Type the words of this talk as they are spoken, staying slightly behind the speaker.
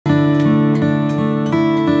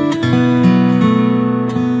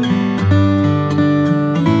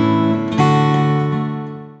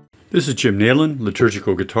This is Jim Nailon,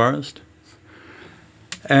 liturgical guitarist,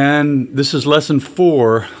 and this is lesson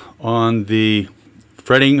 4 on the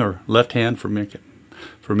fretting or left hand for me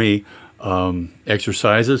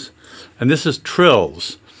exercises, and this is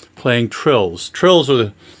trills, playing trills. Trills are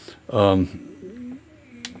the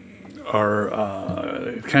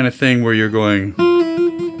kind of thing where you're going.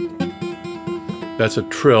 That's a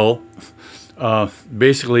trill.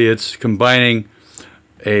 Basically, it's combining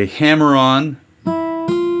a hammer-on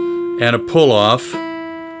and a pull-off,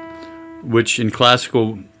 which in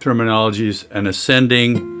classical terminology is an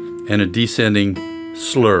ascending and a descending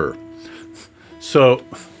slur. So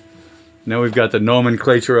now we've got the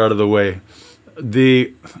nomenclature out of the way.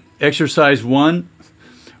 The exercise 1,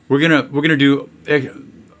 we're gonna do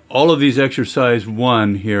all of these exercise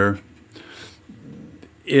 1 here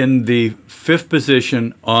in the 5th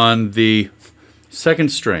position on the 2nd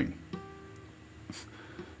string.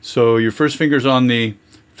 So your first finger's on the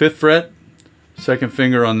 5th fret, second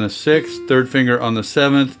finger on the 6th, third finger on the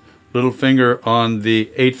 7th, little finger on the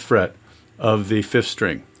 8th fret of the 5th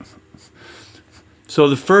string. So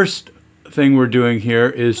the first thing we're doing here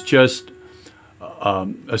is just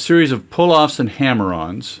a series of pull-offs and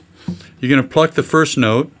hammer-ons. You're going to pluck the first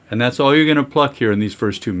note, and that's all you're going to pluck here in these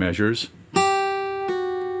first 2 measures.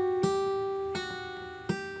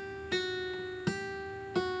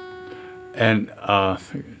 And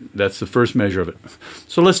that's the first measure of it.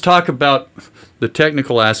 So let's talk about the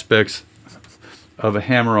technical aspects of a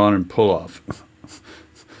hammer-on and pull-off.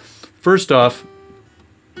 First off,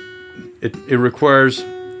 it requires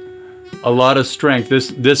a lot of strength.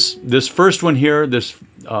 This first one here, this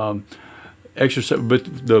exercise,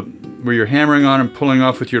 where you're hammering on and pulling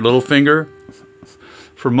off with your little finger.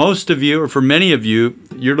 For most of you, or for many of you,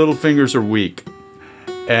 your little fingers are weak,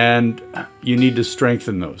 and you need to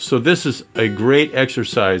strengthen those. So this is a great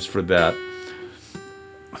exercise for that.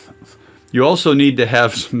 You also need to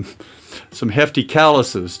have some hefty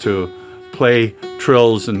calluses to play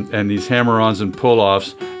trills and these hammer-ons and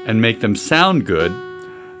pull-offs and make them sound good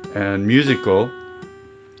and musical.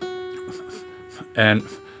 And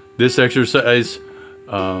this exercise,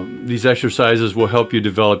 these exercises will help you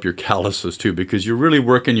develop your calluses too, because you're really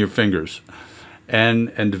working your fingers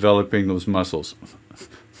and developing those muscles.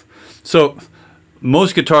 So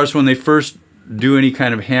most guitarists, when they first do any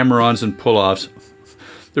kind of hammer-ons and pull-offs,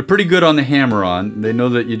 they're pretty good on the hammer-on. They know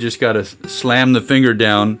that you just got to slam the finger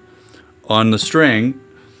down on the string,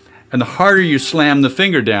 and the harder you slam the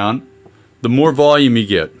finger down, the more volume you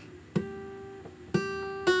get.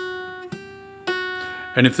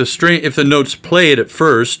 And if the note's played at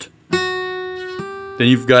first, then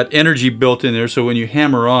you've got energy built in there, so when you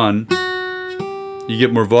hammer on, you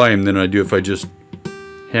get more volume than I do if I just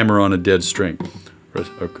hammer on a dead string or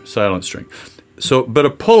a silent string. So, but a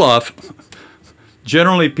pull-off,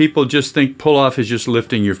 generally people just think pull-off is just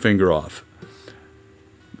lifting your finger off.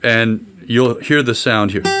 And you'll hear the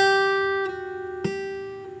sound here.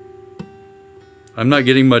 I'm not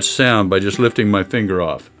getting much sound by just lifting my finger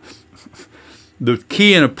off. The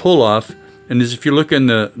key in a pull-off, and as if you look in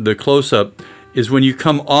the close-up, is when you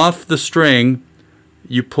come off the string,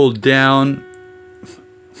 you pull down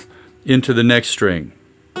into the next string.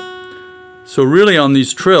 So really on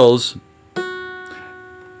these trills, and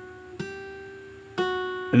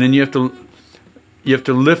then you have to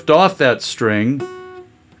lift off that string,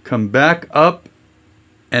 come back up,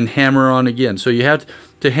 and hammer on again. So you have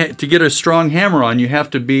to get a strong hammer on. You have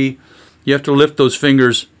to lift those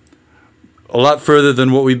fingers a lot further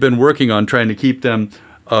than what we've been working on, trying to keep them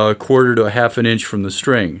a quarter to a half an inch from the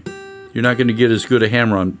string. You're not going to get as good a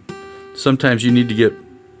hammer on. Sometimes you need to get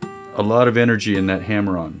a lot of energy in that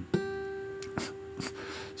hammer on.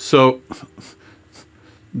 So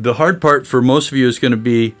the hard part for most of you is going to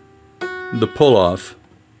be the pull-off.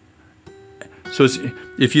 So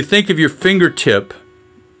if you think of your fingertip,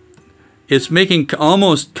 it's making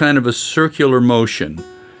almost kind of a circular motion.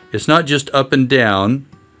 It's not just up and down,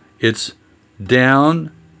 it's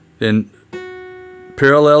down, then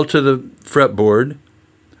parallel to the fretboard,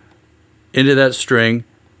 into that string,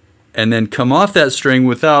 and then come off that string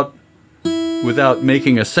without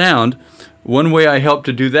making a sound. One way I help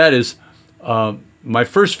to do that is my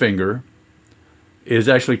first finger is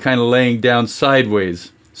actually kind of laying down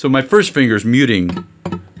sideways. So my first finger is muting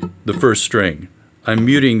the first string. I'm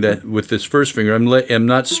muting that with this first finger. I'm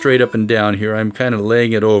not straight up and down here. I'm kind of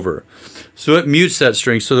laying it over. So it mutes that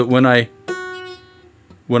string so that when I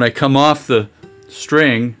come off the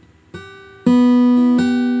string,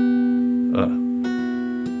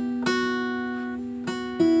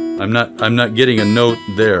 I'm not getting a note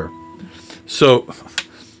there. So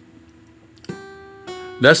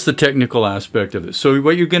That's the technical aspect of it. So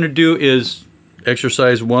what you're going to do is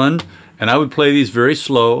exercise 1, and I would play these very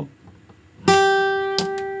slow.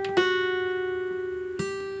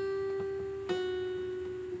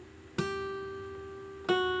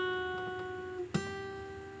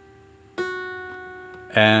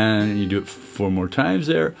 And you do it 4 more times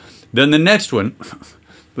there. Then the next one,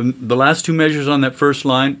 the last 2 measures on that first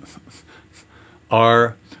line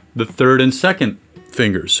are the 3rd and 2nd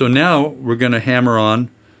fingers. So now we're going to hammer on.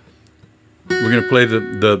 We're going to play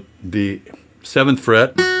the 7th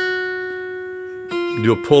fret,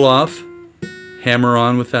 do a pull off, hammer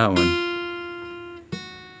on with that one.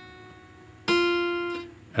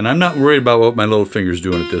 And I'm not worried about what my little finger's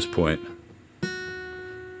doing at this point.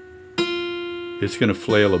 It's going to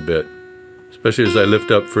flail a bit, especially as I lift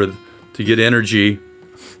up to get energy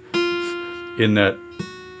in that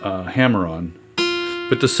hammer on.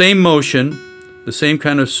 But the same motion, the same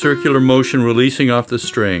kind of circular motion releasing off the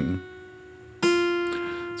string.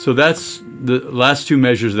 So that's the last 2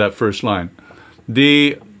 measures of that first line.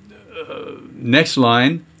 The next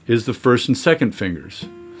line is the 1st and 2nd fingers.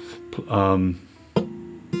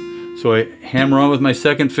 So I hammer on with my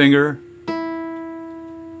 2nd finger.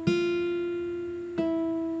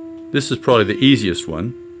 This is probably the easiest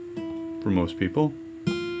one for most people.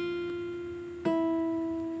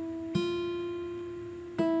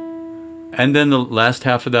 And then the last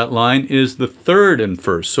half of that line is the 3rd and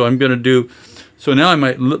 1st. So I'm going to do, so now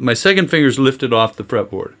my 2nd finger is lifted off the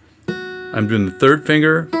fretboard. I'm doing the 3rd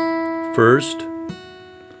finger, 1st.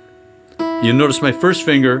 You notice my 1st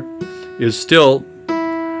finger is still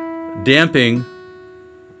damping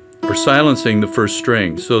or silencing the 1st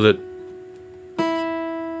string, so that,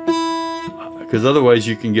 because otherwise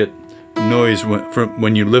you can get noise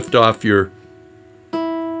when you lift off the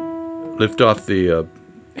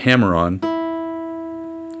hammer on,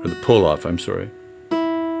 or the pull off, I'm sorry.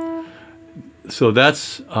 So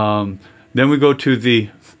that's, then we go to the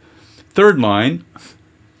 3rd line,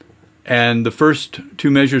 and the first 2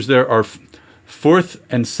 measures there are 4th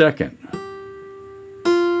and 2nd.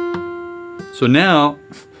 So now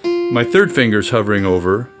my 3rd finger's hovering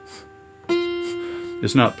over,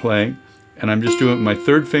 it's not playing, and I'm just doing my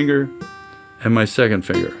 3rd finger and my 2nd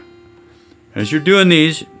finger. As you're doing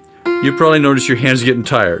these, you probably notice your hands getting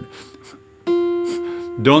tired.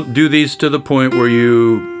 Don't do these to the point where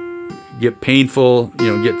you get painful,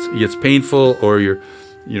 gets painful, or you're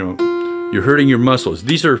hurting your muscles.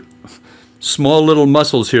 These are small little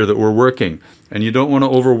muscles here that we're working, and you don't want to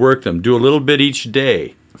overwork them. Do a little bit each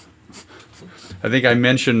day. I think I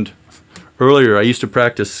mentioned earlier I used to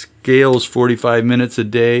practice scales 45 minutes a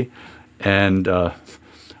day, and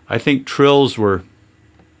I think trills were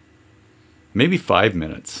maybe 5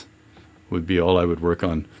 minutes would be all I would work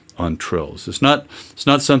on trills. It's not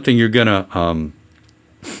something you're gonna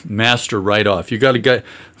master right off. You got to get,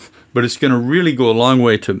 but it's going to really go a long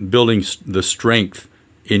way to building the strength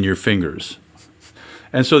in your fingers.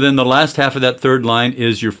 And so then the last half of that 3rd line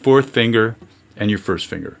is your 4th finger and your 1st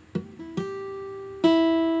finger.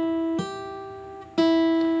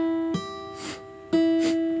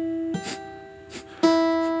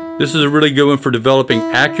 This is a really good one for developing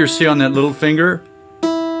accuracy on that little finger.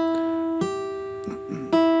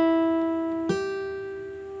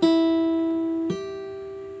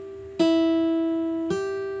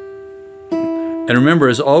 And remember,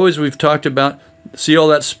 as always, we've talked about, see all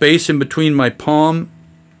that space in between my palm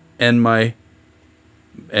and my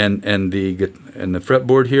and the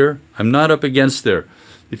fretboard here? I'm not up against there.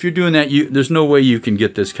 If you're doing that, there's no way you can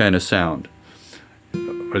get this kind of sound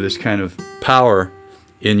or this kind of power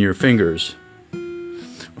in your fingers.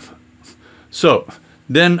 So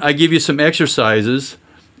then I give you some exercises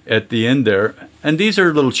at the end there, and these are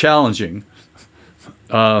a little challenging.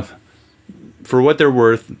 For what they're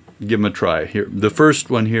worth, give them a try. Here, the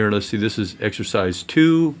first one here, let's see, this is exercise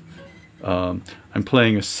 2. I'm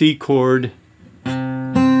playing a C chord.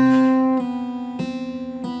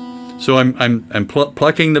 So I'm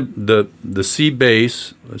plucking the C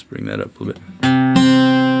bass. Let's bring that up a little bit.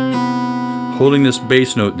 Holding this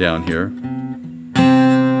bass note down here.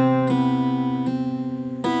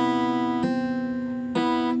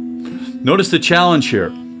 Notice the challenge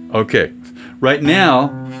here. Okay, right now,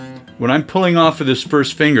 when I'm pulling off of this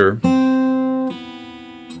 1st finger,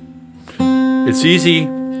 it's easy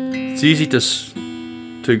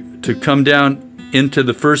to come down into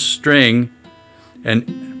the 1st string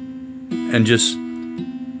and just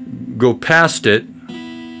go past it,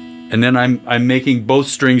 and then I'm making both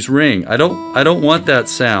strings ring. I don't want that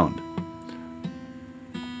sound.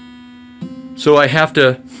 So I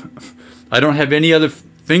don't have any other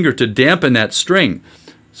finger to dampen that string.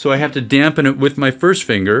 so I have to dampen it with my first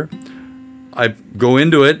finger. I go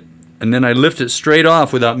into it, and then I lift it straight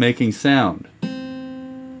off without making sound.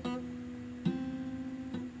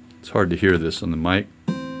 It's hard to hear this on the mic.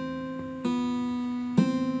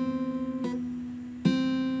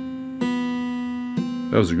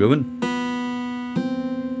 That was a good one.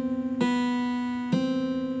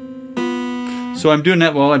 So I'm doing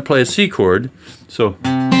that while I play a C chord. So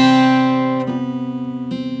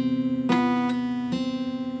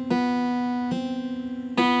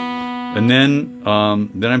and then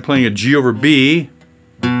I'm playing a G over B.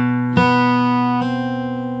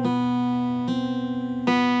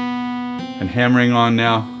 And hammering on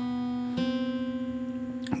now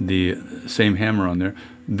the same hammer on there.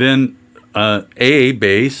 Then A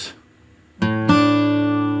bass.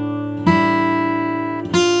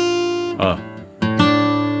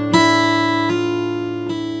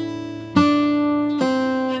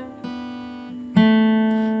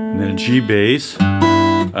 And then a G bass.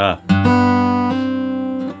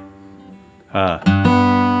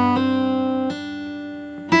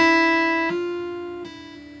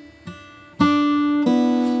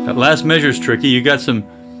 That last measure is tricky. You got some,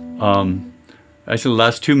 actually the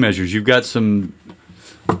last two measures, you've got some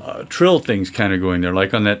trill things kind of going there.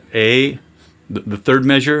 Like on that A, the third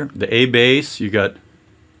measure, the A bass, you got,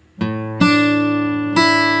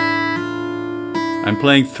 I'm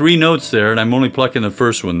playing 3 notes there and I'm only plucking the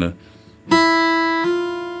first one.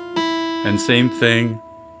 And same thing.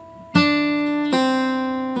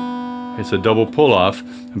 It's a double pull off.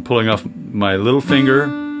 I'm pulling off my little finger.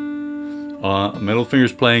 My little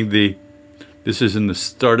finger's playing the, this is in the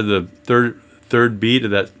start of the third beat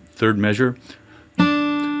of that third measure.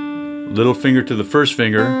 Little finger to the first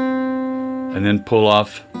finger, and then pull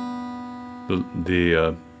off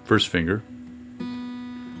the first finger.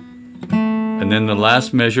 And then the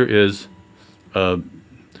last measure is a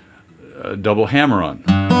double hammer on.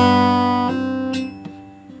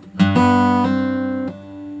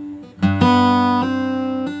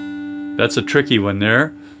 That's a tricky one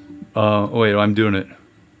there. Oh wait, I'm doing it.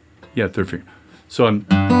 Yeah, third finger. So I'm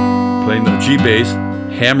playing the G bass,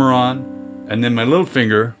 hammer on, and then my little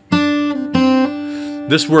finger.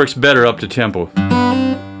 This works better up to tempo.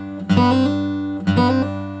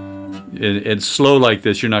 It's slow like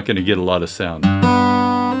this, you're not going to get a lot of sound.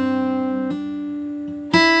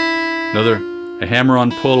 Another, a hammer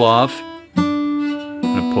on pull off, and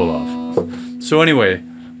a pull off. So anyway,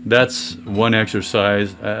 that's one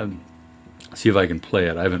exercise. See if I can play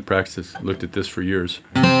it. I haven't practiced, looked at this for years.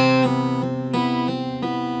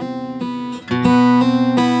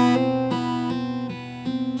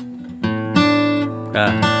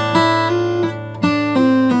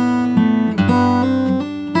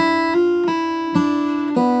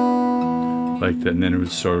 Like that, and then it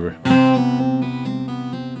was sort of a